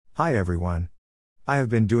Hi everyone. I have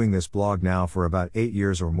been doing this blog now for about 8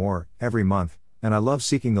 years or more, every month, and I love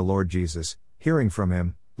seeking the Lord Jesus, hearing from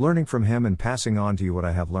Him, learning from Him and passing on to you what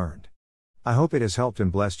I have learned. I hope it has helped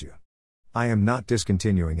and blessed you. I am not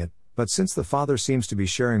discontinuing it, but since the Father seems to be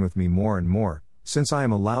sharing with me more and more, since I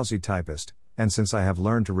am a lousy typist, and since I have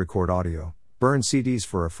learned to record audio, burn CDs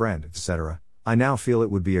for a friend, etc., I now feel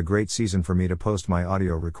it would be a great season for me to post my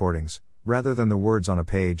audio recordings, rather than the words on a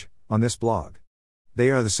page, on this blog. They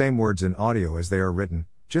are the same words in audio as they are written,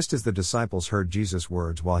 just as the disciples heard Jesus'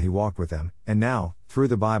 words while He walked with them, and now, through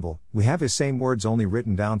the Bible, we have His same words only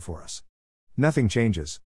written down for us. Nothing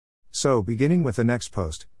changes. So, beginning with the next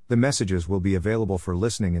post, the messages will be available for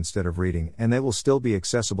listening instead of reading, and they will still be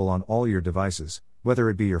accessible on all your devices, whether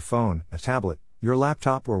it be your phone, a tablet, your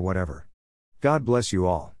laptop or whatever. God bless you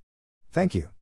all. Thank you.